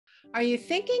Are you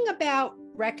thinking about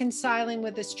reconciling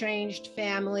with estranged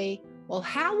family? Well,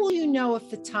 how will you know if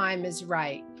the time is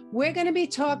right? We're going to be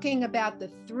talking about the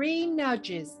 3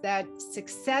 nudges that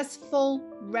successful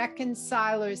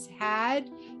reconcilers had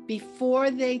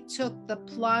before they took the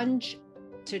plunge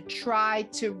to try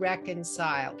to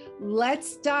reconcile.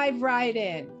 Let's dive right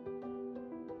in.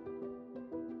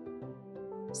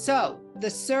 So, the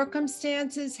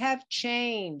circumstances have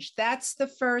changed. That's the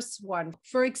first one.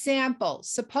 For example,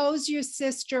 suppose your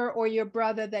sister or your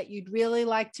brother that you'd really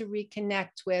like to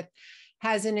reconnect with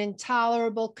has an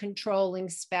intolerable, controlling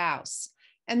spouse,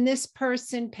 and this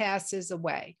person passes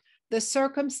away. The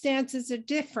circumstances are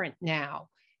different now.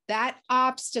 That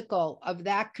obstacle of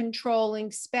that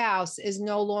controlling spouse is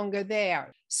no longer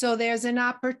there. So there's an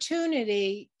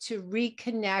opportunity to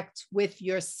reconnect with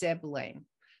your sibling.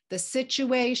 The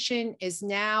situation is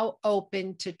now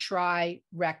open to try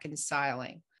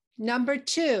reconciling. Number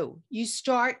 2, you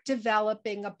start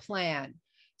developing a plan.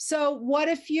 So what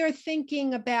if you're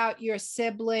thinking about your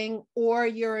sibling or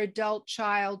your adult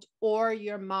child or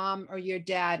your mom or your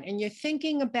dad, and you're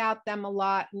thinking about them a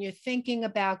lot and you're thinking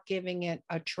about giving it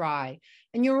a try,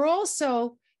 and you're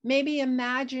also maybe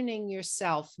imagining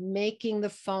yourself making the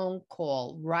phone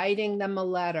call, writing them a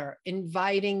letter,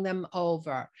 inviting them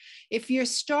over. If you're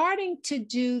starting to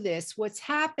do this, what's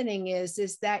happening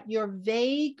is that your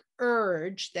vague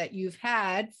urge that you've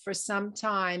had for some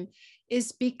time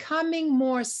is becoming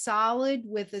more solid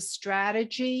with a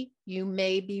strategy. You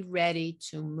may be ready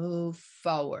to move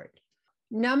forward.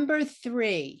 Number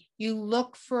 3, you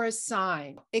look for a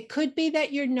sign. It could be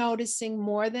that you're noticing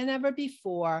more than ever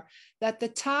before that the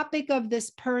topic of this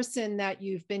person that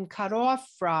you've been cut off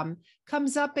from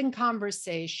comes up in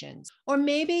conversations. Or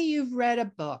maybe you've read a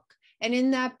book, and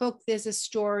in that book, there's a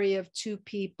story of 2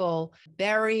 people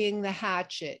burying the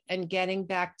hatchet and getting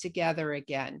back together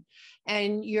again.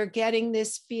 And you're getting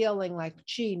this feeling like,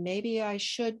 gee, maybe I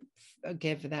should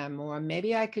forgive them, or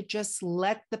maybe I could just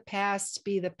let the past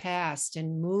be the past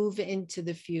and move into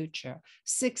the future.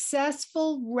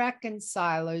 Successful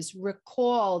reconcilers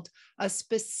recalled a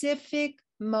specific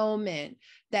moment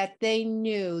that they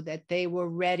knew that they were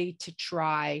ready to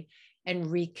try and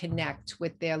reconnect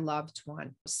with their loved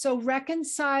one. So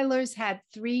reconcilers had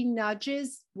 3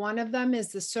 nudges. One of them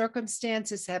is the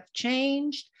circumstances have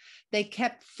changed. They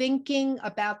kept thinking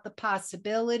about the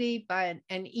possibility,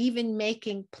 and even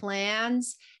making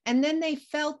plans. And then they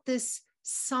felt this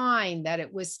sign that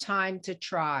it was time to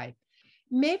try.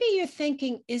 Maybe you're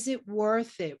thinking, is it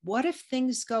worth it? What if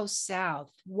things go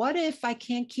south? What if I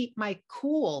can't keep my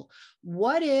cool?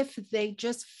 What if they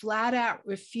just flat out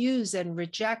refuse and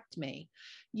reject me?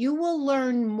 You will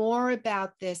learn more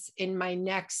about this in my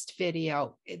next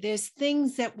video. There's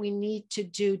things that we need to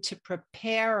do to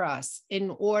prepare us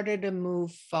in order to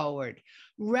move forward.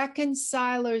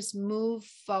 Reconcilers move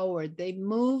forward. They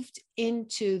moved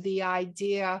into the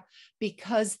idea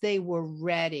because they were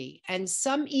ready. And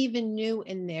some even knew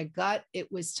in their gut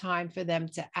it was time for them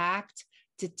to act,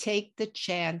 to take the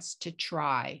chance to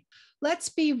try. Let's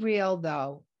be real,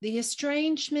 though. The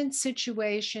estrangement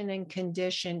situation and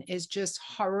condition is just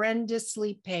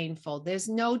horrendously painful. There's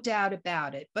no doubt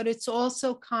about it, but it's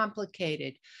also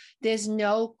complicated. There's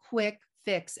no quick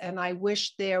fix, and I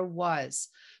wish there was.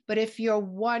 But if you're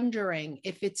wondering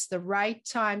if it's the right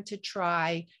time to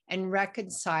try and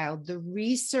reconcile, the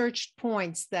research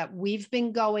points that we've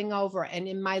been going over, and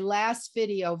in my last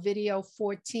video, video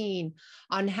 14,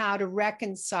 on how to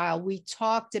reconcile, we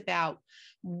talked about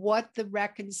what the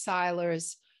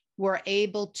reconcilers were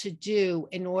able to do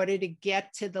in order to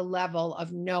get to the level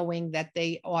of knowing that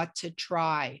they ought to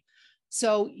try.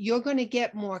 So you're going to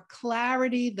get more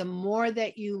clarity the more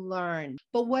that you learn.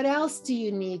 But what else do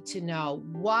you need to know?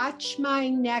 Watch my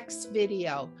next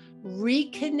video,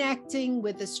 Reconnecting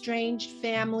with Estranged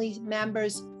Family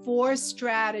Members, 4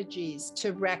 Strategies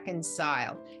to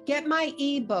Reconcile. Get my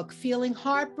ebook, Feeling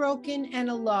Heartbroken and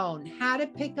Alone, How to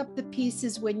Pick Up the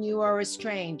Pieces When You Are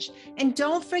Estranged. And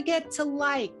don't forget to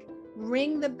like,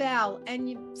 ring the bell,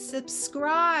 and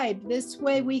subscribe. This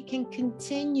way we can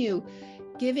continue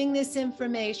giving this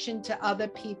information to other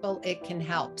people it can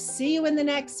help. See you in the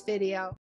next video.